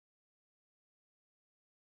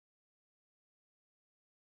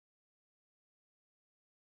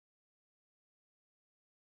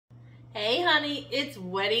Hey honey, it's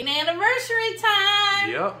wedding anniversary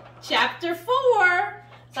time. Yep. Chapter 4.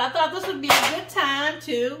 So I thought this would be a good time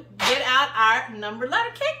to get out our number letter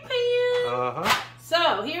cake pan.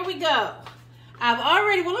 So here we go. I've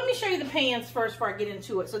already, well let me show you the pans first before I get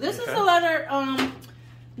into it. So this is the letter,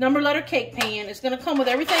 number letter cake pan. It's going to come with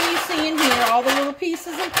everything you see in here, all the little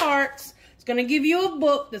pieces and parts. It's going to give you a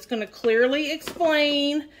book that's going to clearly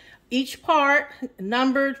explain each part,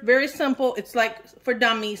 numbered, very simple. It's like for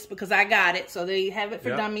dummies because I got it. So they have it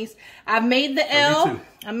for dummies. I've made the L.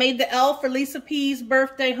 I made the L for Lisa P's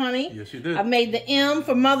birthday, honey. Yes, you did. I've made the M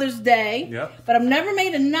for Mother's Day. Yep. But I've never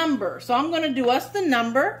made a number. So I'm going to do us the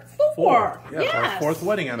number 4. Yeah, yes. Our 4th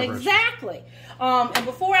wedding anniversary. Exactly. And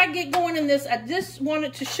before I get going in this, I just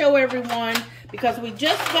wanted to show everyone, because we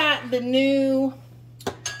just got the new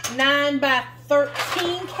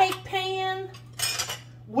 9x13 cake pan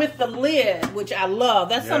with the lid, which I love.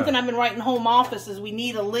 That's something I've been writing home office is we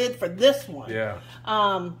need a lid for this one. Yeah.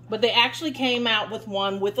 But they actually came out with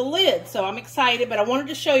one with a lid, so I'm excited. But I wanted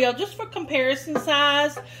to show y'all just for comparison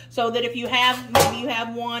size, so that if you have, maybe you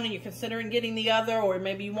have one and you're considering getting the other, or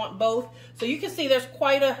maybe you want both. So you can see there's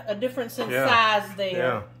quite a difference in size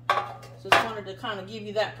there. So just wanted to kind of give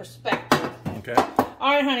you that perspective. Okay.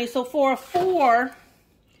 All right, honey, so for a 4,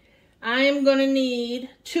 I am going to need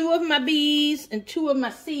 2 of my B's and 2 of my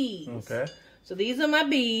C's. Okay. So these are my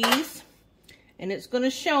B's, and it's going to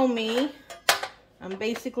show me, I'm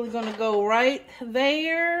basically going to go right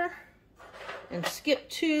there and skip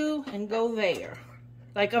 2 and go there.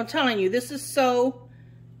 Like I'm telling you, this is so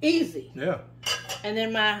easy. Yeah. And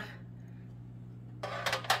then my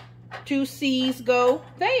 2 C's go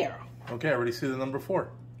there. Okay, I already see the number 4.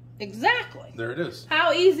 Exactly. There it is.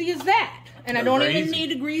 How easy is that? And I don't even easy. need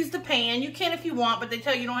to grease the pan. You can if you want, but they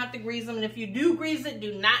tell you don't have to grease them. And if you do grease it,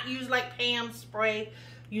 do not use like Pam spray.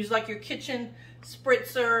 Use like your kitchen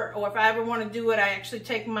spritzer. Or if I ever want to do it, I actually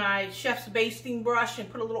take my chef's basting brush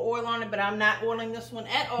and put a little oil on it. But I'm not oiling this one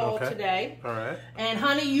at all today. All right. And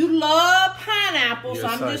honey, you love pineapple, so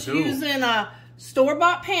I'm just using a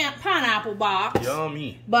store-bought pineapple box.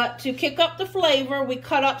 Yummy. But to kick up the flavor, we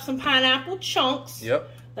cut up some pineapple chunks.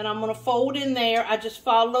 Yep. That I'm going to fold in there. I just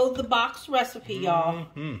followed the box recipe, y'all.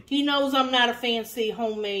 He knows I'm not a fancy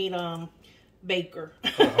homemade baker.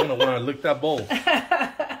 I don't know when I licked that bowl.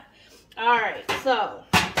 All right, so.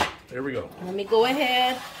 There we go. Let me go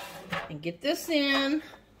ahead and get this in.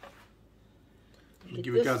 Give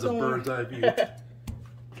you guys a bird's eye view.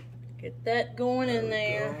 Get that going in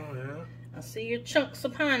there. Oh, yeah. I see your chunks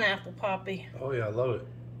of pineapple, Poppy. Oh, yeah, I love it.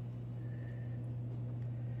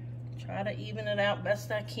 Try to even it out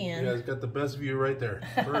best I can. Yeah, it's got the best view right there.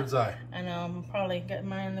 Bird's eye. I know, I'm probably got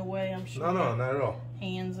mine in the way, I'm sure. No, not at all.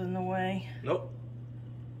 Hands in the way. Nope.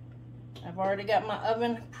 I've already got my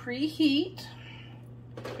oven preheated.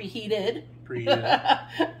 Preheated.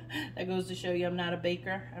 That goes to show you I'm not a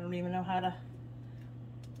baker. I don't even know how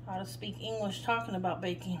to speak English talking about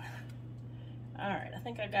baking. All right, I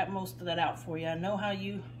think I got most of that out for you. I know how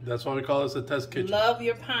you... That's why we call this a test kitchen. Love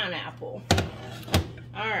your pineapple.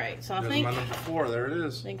 All right, so I think my number 4. There it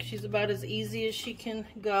is. I think she's about as easy as she can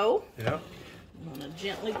go. Yeah. I'm gonna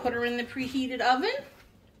gently put her in the preheated oven,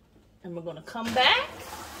 and we're gonna come back,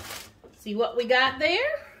 see what we got there.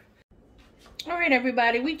 All right,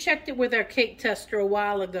 everybody, we checked it with our cake tester a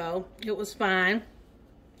while ago. It was fine.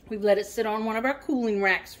 We've let it sit on one of our cooling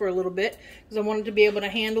racks for a little bit because I wanted to be able to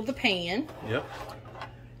handle the pan. Yep.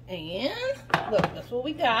 And look, that's what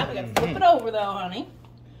we got. We gotta flip it over though, honey.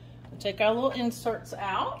 Take our little inserts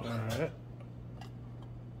out. All right.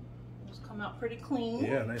 Just come out pretty clean.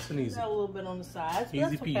 Yeah, nice and easy. Got a little bit on the sides, but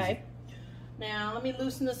Easy that's peasy. okay. Now, let me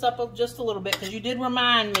loosen this up just a little bit, because you did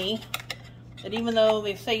remind me that even though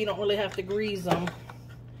they say you don't really have to grease them,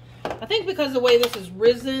 I think because the way this is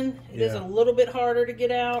risen, it is a little bit harder to get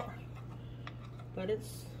out. But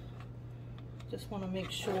it's, just want to make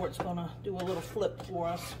sure it's going to do a little flip for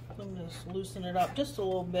us. Let me just loosen it up just a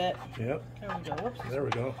little bit. Yep. There we go. Whoops. There we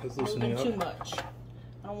go. It's loosening up. Too much.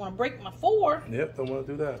 I don't want to break my 4. Yep, don't want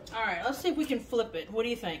to do that. All right, let's see if we can flip it. What do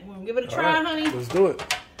you think? We'll give it a try, honey? Let's do it.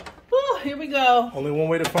 Whew, here we go. Only one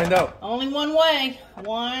way to find out. Only one way.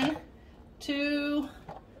 1, 2,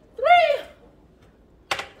 3.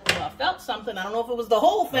 Well, I felt something. I don't know if it was the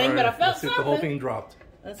whole thing, but I felt something. Let's see if the whole thing dropped.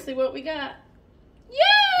 Let's see what we got. Yay!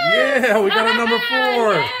 Yeah, we got a number 4.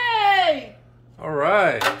 Yay! All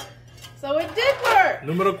right. So it did work.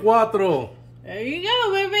 Numero 4. There you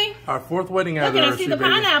go, baby. Our 4th wedding Look, anniversary. and I see the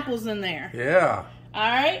pineapples in there. Yeah. All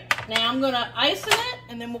right. Now I'm going to ice it,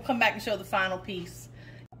 and then we'll come back and show the final piece.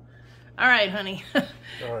 All right, honey.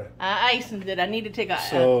 All right. I iced it. I need to take a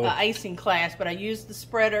icing class, but I used the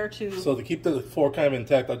spreader to... So to keep the floor kind of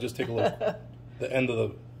intact, I'll just take a look. The end of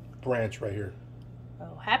the branch right here.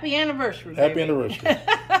 Oh, happy anniversary, Happy baby. anniversary.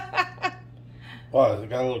 Wow, I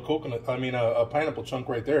got a little coconut, a pineapple chunk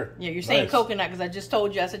right there. Yeah, you're saying coconut because I just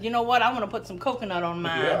told you. I said, you know what? I want to put some coconut on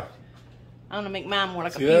mine. Yeah. I want to make mine more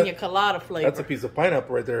like a pina colada flavor. That's a piece of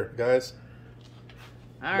pineapple right there, guys.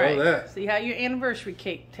 All right. See how your anniversary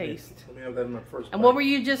cake tastes. Let me have that in my first And what were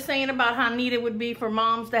you just saying about how neat it would be for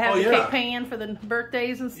moms to have the cake pan for the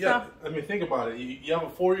birthdays and stuff? Yeah, I mean, think about it. You have a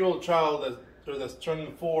 4-year-old child that's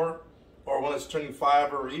turning 4, or one that's turning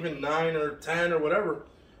 5, or even 9 or 10 or whatever.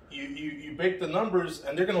 You bake the numbers,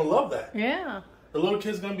 and they're going to love that. Yeah. The little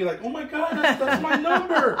kid's going to be like, oh my God, that's my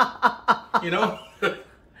number. You know?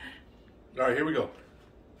 All right, here we go.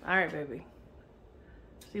 All right, baby.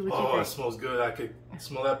 See what you think. Oh, it smells good. I could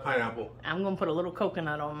smell that pineapple. I'm going to put a little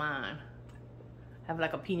coconut on mine. Have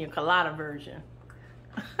like a pina colada version.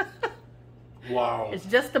 Wow. It's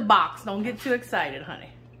just a box. Don't get too excited, honey.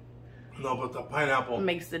 No, but the pineapple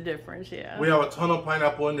makes the difference, yeah. We have a ton of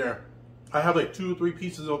pineapple in there. I have like 2 or 3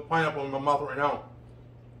 pieces of pineapple in my mouth right now.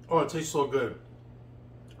 Oh, it tastes so good.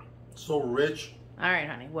 So rich. All right,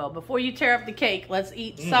 honey. Well, before you tear up the cake, let's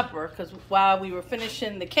eat supper. Because while we were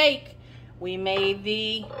finishing the cake, we made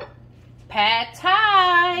the pad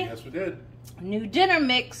thai. Yes, we did. New dinner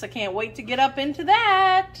mix. I can't wait to get up into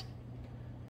that.